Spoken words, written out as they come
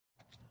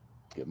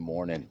Good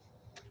morning.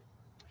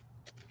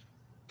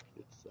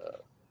 It's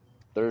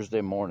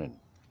Thursday morning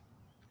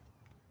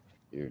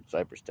here in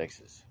Cypress,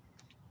 Texas.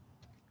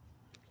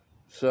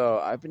 So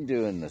I've been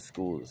doing the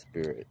School of the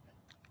Spirit,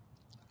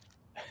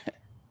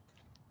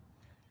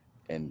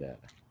 and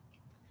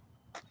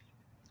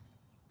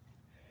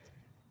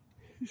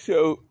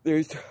so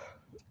there's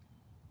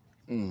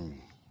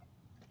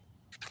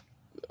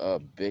a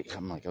big.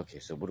 I'm like, okay,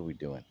 so what are we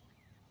doing?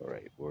 All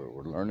right,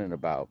 we're learning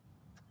about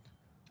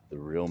the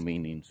real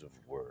meanings of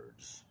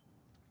words.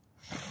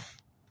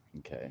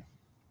 Okay,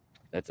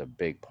 that's a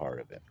big part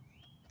of it.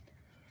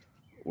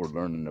 We're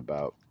learning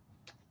about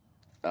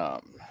the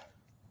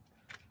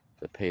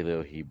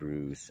Paleo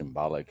Hebrew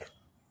symbolic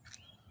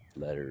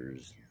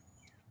letters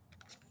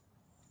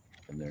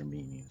and their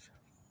meanings.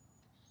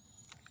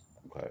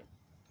 Okay.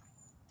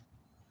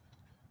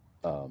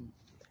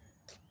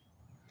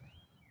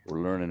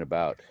 We're learning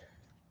about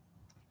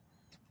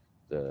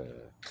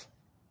the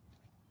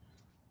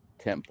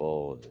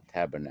temple, the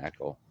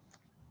tabernacle,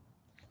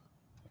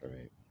 all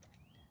right,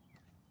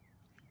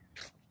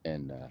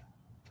 and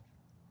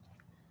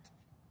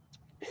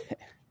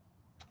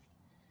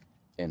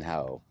and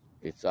how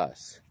it's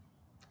us,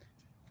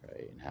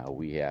 right, and how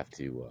we have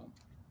to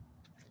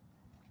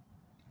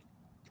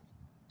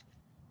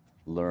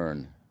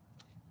learn.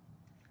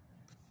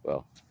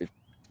 Well, it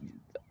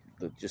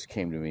just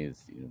came to me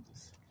as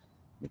this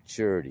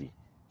maturity,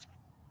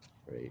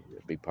 right?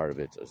 A big part of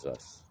it is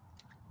us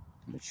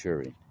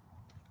maturing,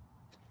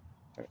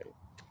 all right,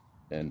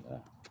 and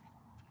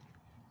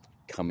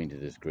coming to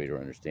this greater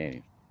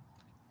understanding.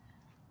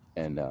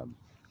 And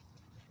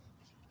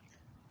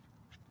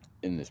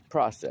in this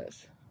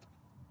process,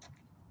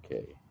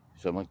 okay,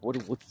 so I'm like,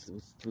 what's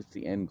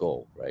the end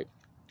goal, right?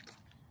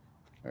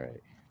 All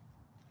right,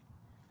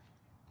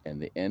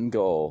 and the end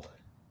goal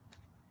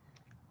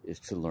is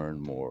to learn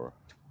more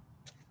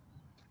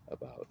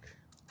about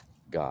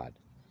God.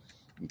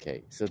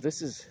 Okay, so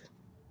this is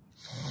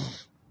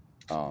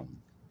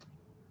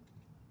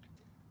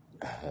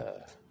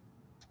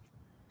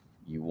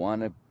you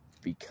want to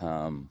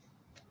become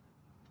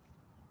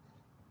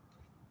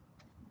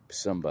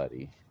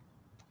somebody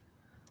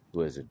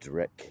who has a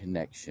direct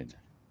connection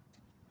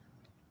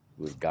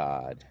with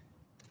God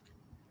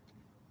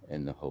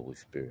and the Holy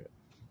Spirit.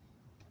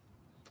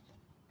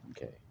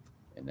 Okay,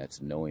 and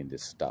that's knowing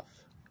this stuff.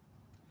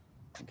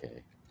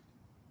 Okay,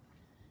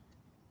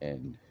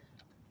 and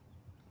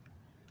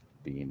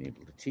being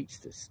able to teach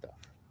this stuff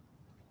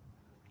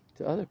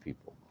to other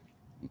people.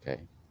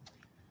 Okay,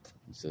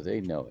 and so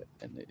they know it,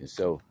 and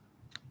so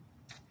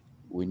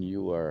when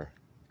you are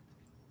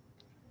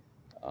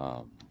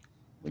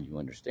when you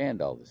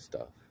understand all this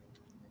stuff,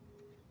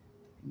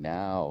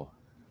 now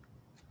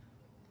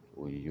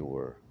when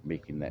you're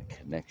making that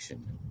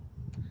connection,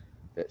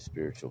 that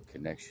spiritual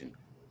connection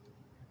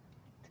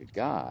to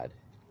God,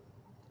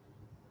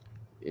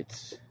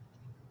 it's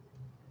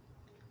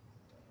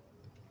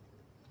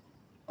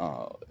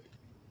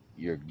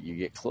you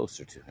get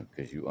closer to Him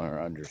because you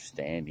are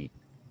understanding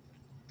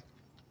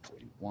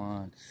what He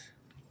wants.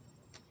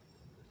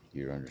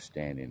 You're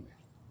understanding,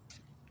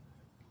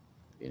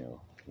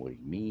 what He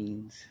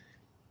means.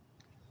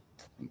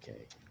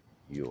 Okay,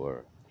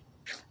 you're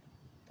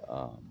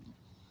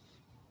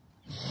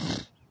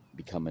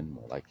becoming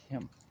more like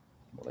Him,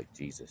 more like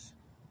Jesus.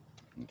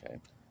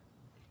 Okay,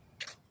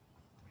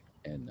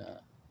 and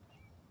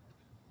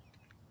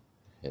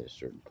at a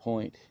certain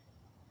point,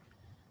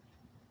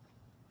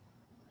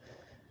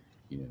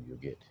 you'll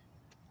get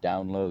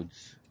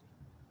downloads,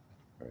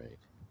 right?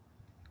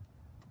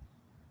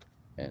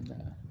 And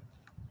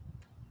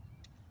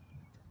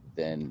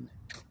then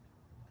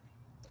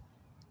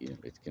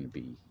it's going to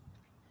be,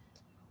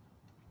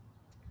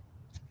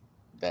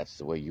 that's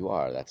the way you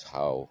are. That's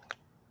how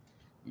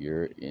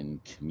you're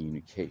in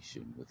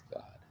communication with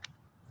God.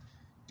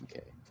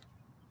 Okay.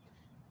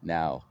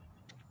 Now,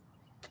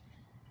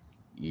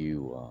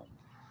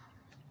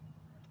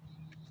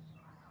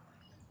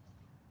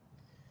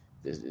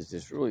 there's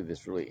this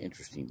really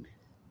interesting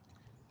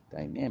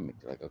dynamic.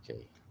 Like,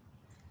 okay,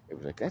 it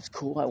was like, that's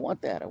cool. I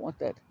want that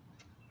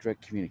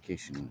direct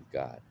communication with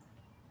God.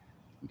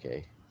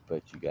 Okay,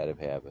 but you got to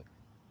have it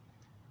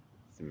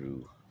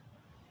through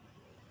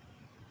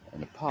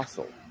an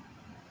apostle.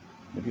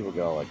 And people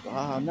go like,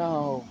 oh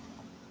no,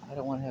 I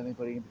don't want to have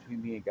anybody in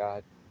between me and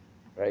God,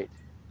 right?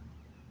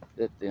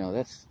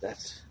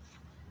 That's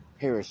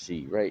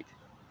heresy, right?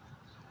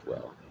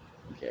 Well,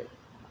 okay,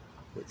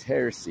 what's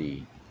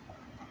heresy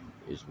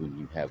is when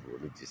you have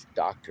religious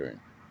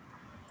doctrine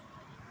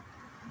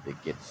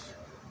that gets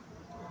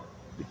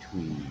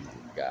between you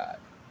and God,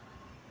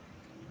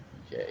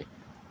 okay,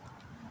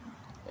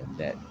 and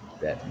that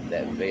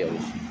veils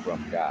you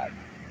from God,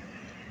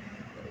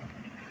 right?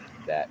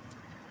 That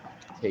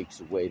takes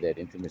away that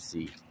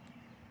intimacy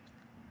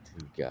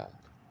to God,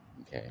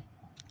 okay.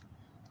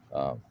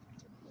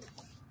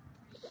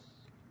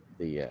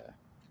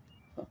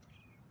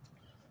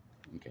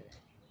 Okay,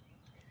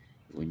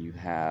 when you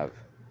have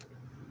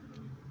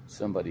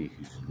somebody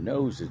who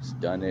knows it's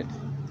done it,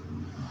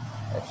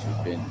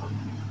 actually been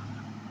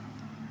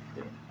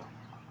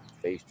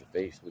face to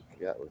face with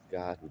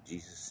God, with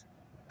Jesus.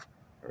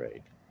 All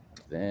right.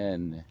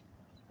 Then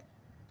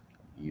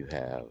you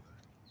have,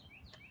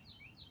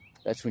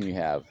 that's when you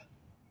have,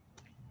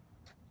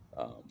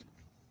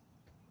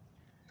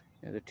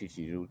 they're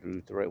teaching you to do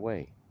it the right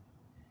way.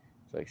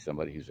 It's like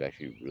somebody who's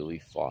actually really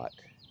fought,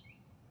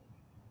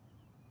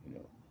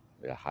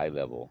 at a high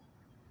level,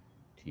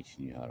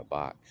 teaching you how to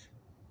box,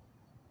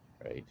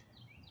 right?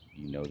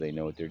 They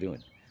know what they're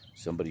doing.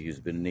 Somebody who's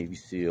been a Navy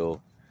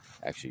SEAL,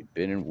 actually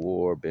been in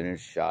war, been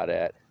shot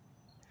at,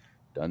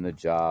 done the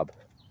job,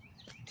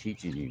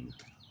 teaching you.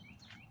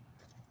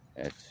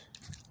 That's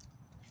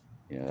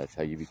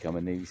how you become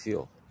a Navy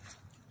SEAL,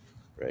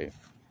 right?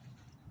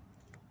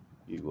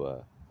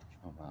 Oh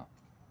wow,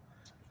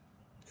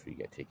 tree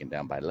got taken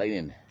down by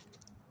lightning.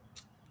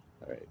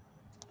 All right.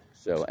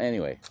 So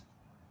anyway,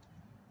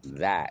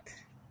 that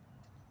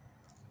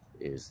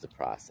is the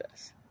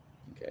process.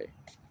 Okay.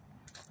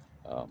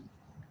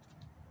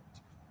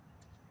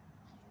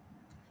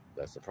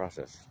 That's the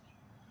process,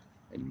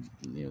 and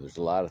there's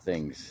a lot of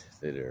things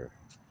that are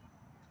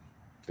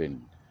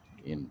been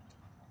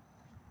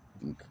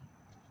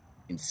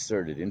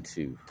inserted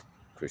into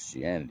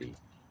Christianity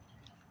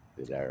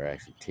that are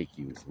actually take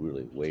you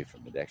really away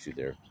from it.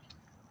 Actually,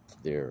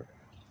 their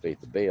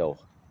faith of Baal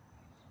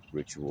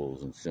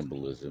rituals and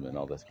symbolism and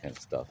all this kind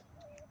of stuff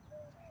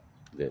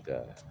that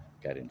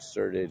got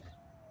inserted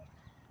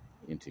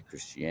into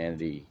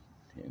Christianity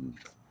and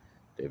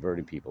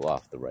diverting people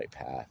off the right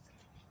path,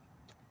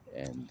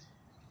 and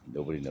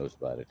nobody knows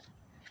about it.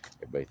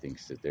 Everybody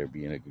thinks that they're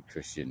being a good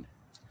Christian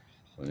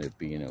when they're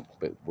being a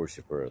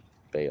worshiper of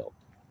Baal.